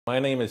My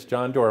name is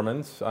John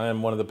Dormans. I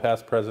am one of the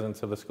past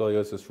presidents of the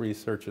Scoliosis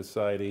Research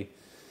Society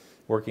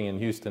working in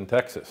Houston,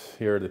 Texas,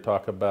 here to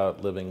talk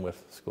about living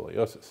with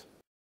scoliosis.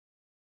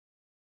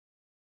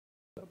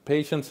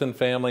 Patients and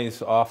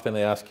families often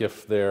ask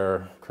if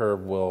their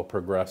curve will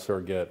progress or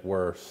get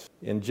worse.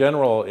 In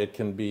general, it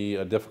can be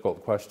a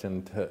difficult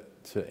question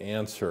to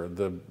answer.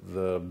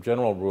 The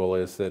general rule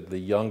is that the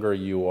younger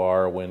you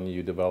are when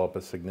you develop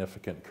a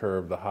significant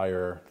curve, the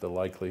higher the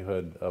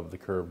likelihood of the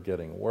curve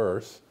getting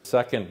worse.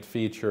 Second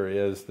feature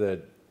is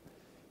that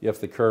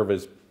if the curve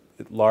is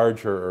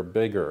larger or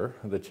bigger,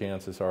 the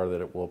chances are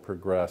that it will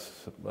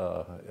progress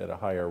at a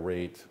higher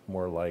rate,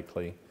 more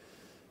likely.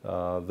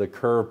 The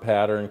curve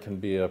pattern can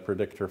be a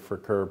predictor for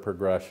curve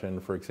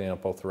progression. For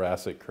example,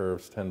 thoracic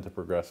curves tend to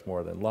progress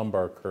more than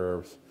lumbar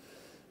curves.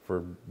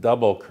 For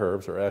double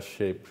curves or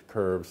S-shaped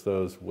curves,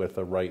 those with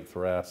a right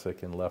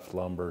thoracic and left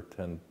lumbar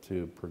tend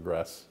to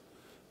progress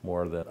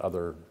more than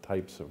other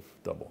types of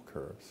double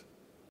curves.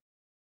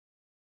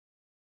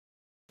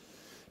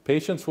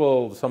 Patients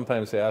will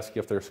sometimes ask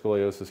if their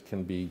scoliosis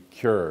can be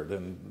cured,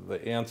 and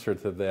the answer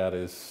to that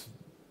is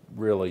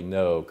really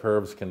no.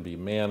 Curves can be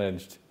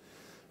managed.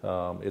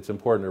 It's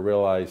important to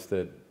realize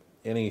that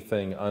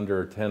anything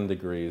under 10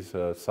 degrees,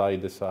 a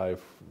side-to-side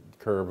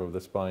curve of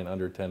the spine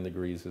under 10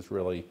 degrees is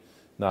really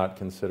not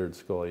considered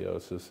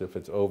scoliosis. If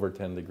it's over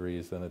 10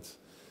 degrees, then it's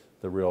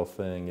the real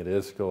thing. It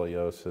is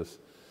scoliosis.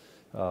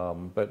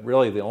 But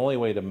really the only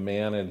way to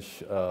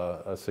manage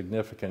a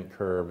significant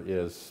curve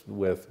is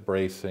with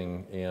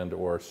bracing and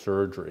or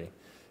surgery.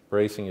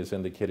 Bracing is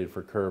indicated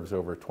for curves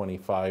over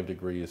 25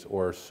 degrees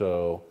or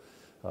so.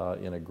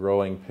 In a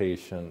growing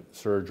patient,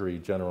 surgery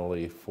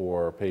generally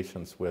for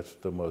patients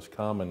with the most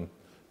common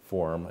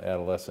form,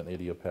 adolescent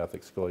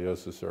idiopathic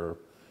scoliosis, are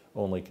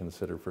only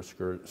considered for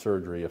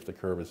surgery if the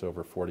curve is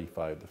over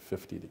 45 to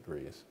 50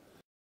 degrees.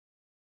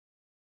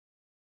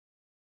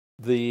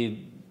 The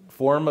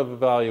form of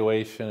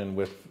evaluation and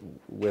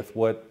with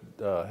what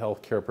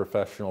healthcare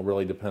professional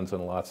really depends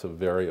on lots of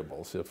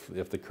variables.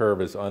 If the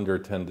curve is under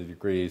 10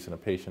 degrees and a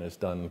patient is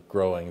done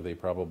growing, they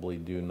probably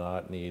do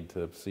not need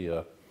to see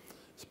a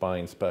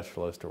spine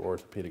specialist or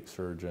orthopedic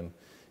surgeon.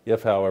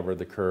 If, however,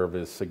 the curve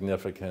is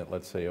significant,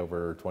 let's say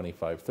over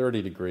 25,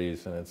 30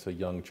 degrees, and it's a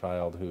young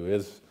child who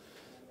is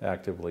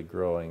actively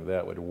growing,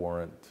 that would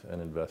warrant an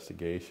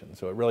investigation.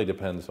 So it really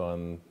depends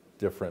on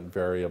different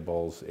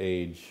variables: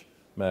 age,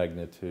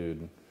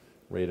 magnitude,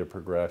 rate of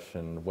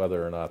progression,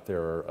 whether or not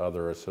there are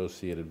other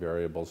associated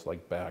variables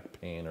like back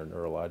pain or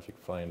neurologic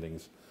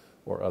findings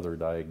or other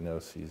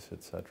diagnoses,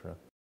 etc.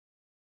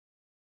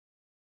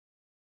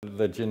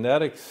 The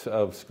genetics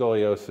of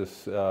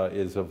scoliosis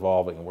is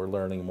evolving. We're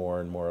learning more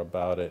and more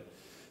about it.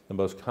 The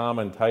most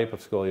common type of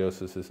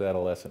scoliosis is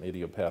adolescent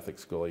idiopathic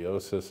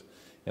scoliosis,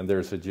 and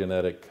there's a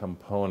genetic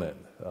component.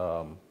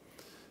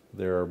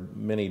 There are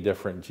many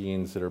different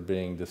genes that are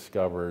being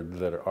discovered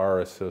that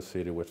are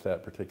associated with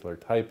that particular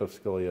type of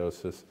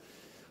scoliosis,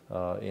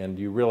 and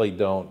you really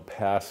don't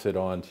pass it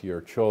on to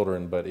your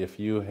children, but if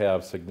you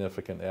have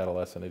significant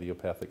adolescent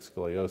idiopathic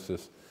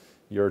scoliosis,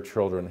 your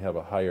children have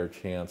a higher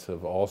chance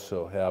of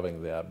also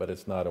having that, but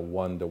it's not a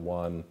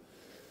one-to-one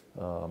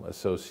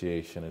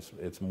association.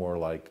 It's more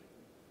like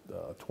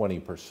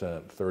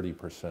 20%,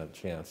 30%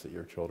 chance that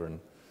your children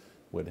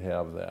would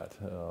have that.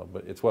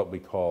 But it's what we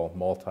call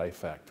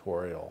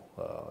multifactorial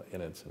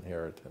in its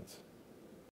inheritance.